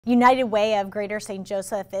United Way of Greater St.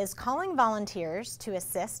 Joseph is calling volunteers to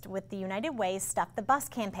assist with the United Way Stuff the Bus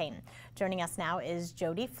campaign. Joining us now is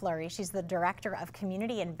Jodi Flurry. She's the Director of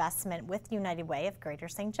Community Investment with United Way of Greater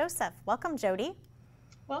St. Joseph. Welcome, Jodi.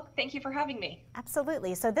 Well, thank you for having me.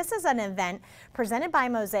 Absolutely. So this is an event presented by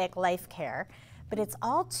Mosaic Life Care, but it's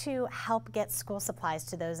all to help get school supplies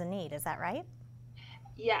to those in need. Is that right?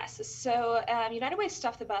 Yes. So United Way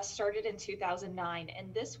Stuff the Bus started in 2009,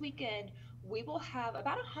 and this weekend we will have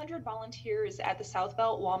about 100 volunteers at the South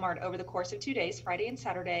Belt Walmart over the course of 2 days, Friday and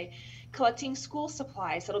Saturday, collecting school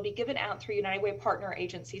supplies that'll be given out through United Way partner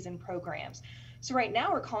agencies and programs. So right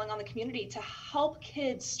now we're calling on the community to help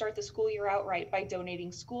kids start the school year out right by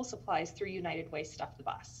donating school supplies through United Way Stuff the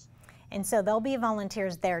Bus. And so there'll be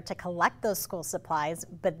volunteers there to collect those school supplies,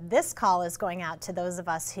 but this call is going out to those of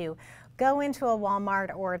us who go into a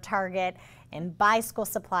Walmart or a Target and buy school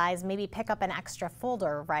supplies, maybe pick up an extra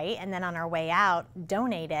folder, right? And then on our way out,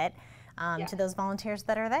 donate it to those volunteers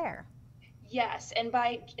that are there. Yes, and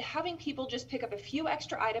by having people just pick up a few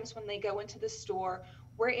extra items when they go into the store,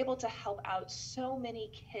 we're able to help out so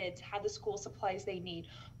many kids have the school supplies they need,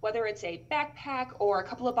 whether it's a backpack or a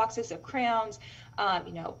couple of boxes of crayons,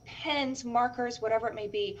 pens, markers, whatever it may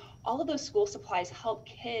be. All of those school supplies help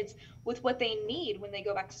kids with what they need when they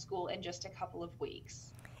go back to school in just a couple of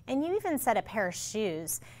weeks. And you even said a pair of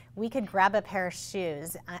shoes. We could grab a pair of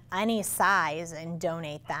shoes, any size, and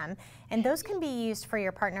donate them. And those can be used for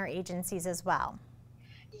your partner agencies as well.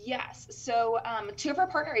 Yes, so two of our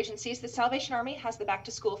partner agencies, the Salvation Army has the Back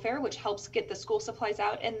to School Fair, which helps get the school supplies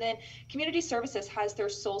out, and then Community Services has their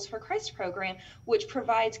Souls for Christ program, which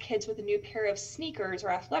provides kids with a new pair of sneakers or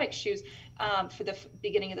athletic shoes for the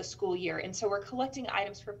beginning of the school year. And so we're collecting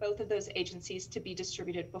items for both of those agencies to be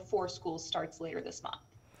distributed before school starts later this month.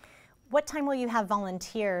 What time will you have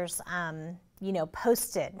volunteers,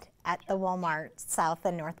 posted at the Walmart South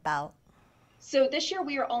and North Belt? So this year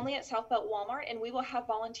we are only at South Belt Walmart, and we will have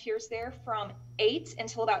volunteers there from 8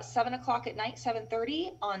 until about 7 o'clock at night,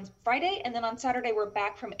 7:30 on Friday, and then on Saturday we're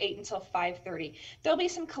back from 8 until 5:30. There'll be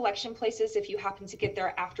some collection places if you happen to get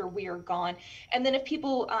there after we are gone. And then if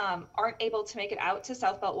people aren't able to make it out to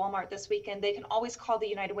South Belt Walmart this weekend, they can always call the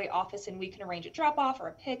United Way office and we can arrange a drop-off or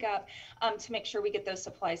a pickup to make sure we get those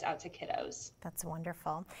supplies out to kiddos. That's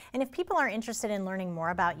wonderful. And if people are interested in learning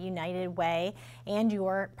more about United Way and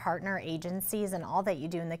your partner agencies and all that you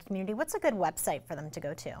do in the community, what's a good website for them to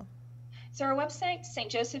go to? So our website,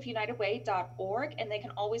 stjosephunitedway.org, and they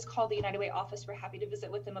can always call the United Way office. We're happy to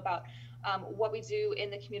visit with them about what we do in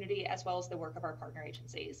the community as well as the work of our partner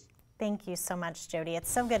agencies. Thank you so much, Jodi.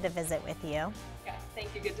 It's so good to visit with you. Yes,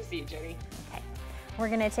 thank you. Good to see you, Jodi. Okay, we're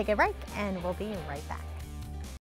going to take a break and we'll be right back.